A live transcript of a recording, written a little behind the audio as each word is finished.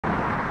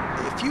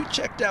If you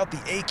checked out the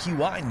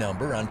AQI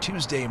number on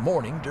Tuesday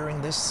morning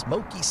during this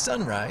smoky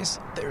sunrise,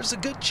 there's a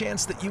good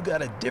chance that you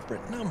got a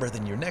different number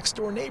than your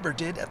next-door neighbor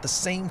did at the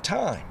same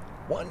time.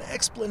 One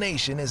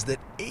explanation is that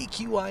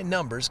AQI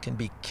numbers can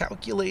be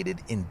calculated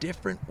in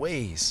different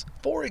ways.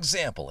 For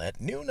example,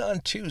 at noon on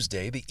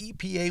Tuesday, the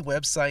EPA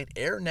website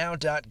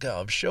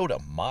airnow.gov showed a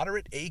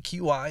moderate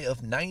AQI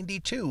of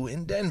 92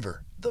 in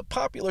Denver. The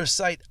popular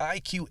site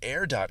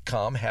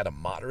IQAir.com had a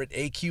moderate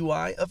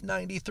AQI of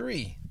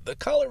 93. The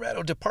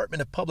Colorado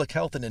Department of Public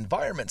Health and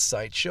Environment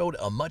site showed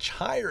a much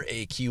higher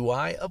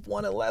AQI of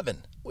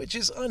 111, which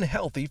is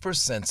unhealthy for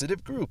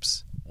sensitive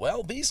groups.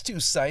 Well, these two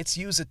sites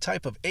use a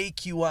type of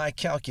AQI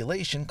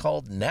calculation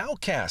called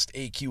Nowcast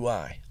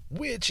AQI,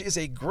 which is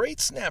a great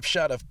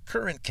snapshot of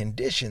current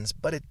conditions,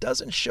 but it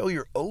doesn't show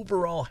your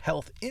overall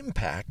health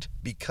impact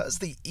because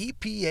the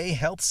EPA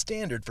health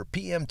standard for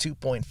PM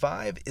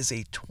 2.5 is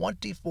a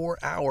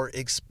 24-hour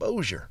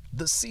exposure.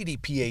 The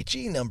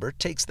CDPHE number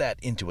takes that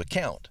into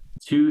account.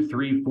 2,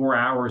 3, 4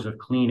 hours of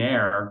clean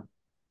air,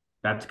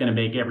 that's going to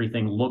make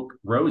everything look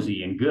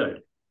rosy and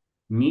good.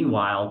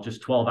 Meanwhile,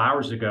 just 12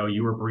 hours ago,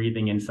 you were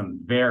breathing in some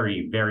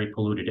very, very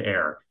polluted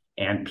air.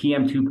 And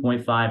PM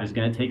 2.5 is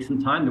going to take some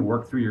time to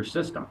work through your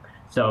system.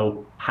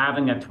 So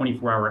having a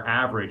 24-hour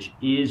average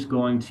is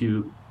going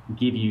to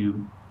give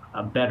you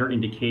a better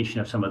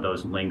indication of some of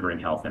those lingering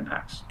health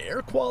impacts.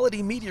 Air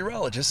quality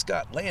meteorologist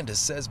Scott Landis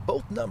says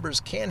both numbers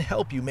can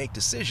help you make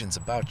decisions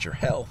about your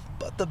health,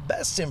 but the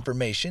best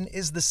information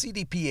is the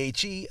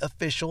CDPHE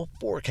official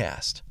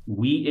forecast.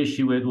 We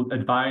issue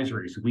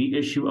advisories, we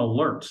issue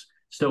alerts.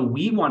 So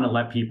we want to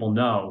let people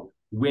know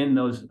when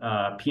those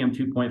PM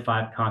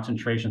 2.5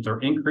 concentrations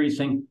are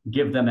increasing,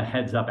 give them a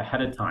heads up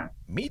ahead of time.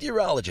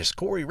 Meteorologist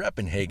Cory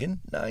Reppenhagen,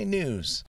 9 News.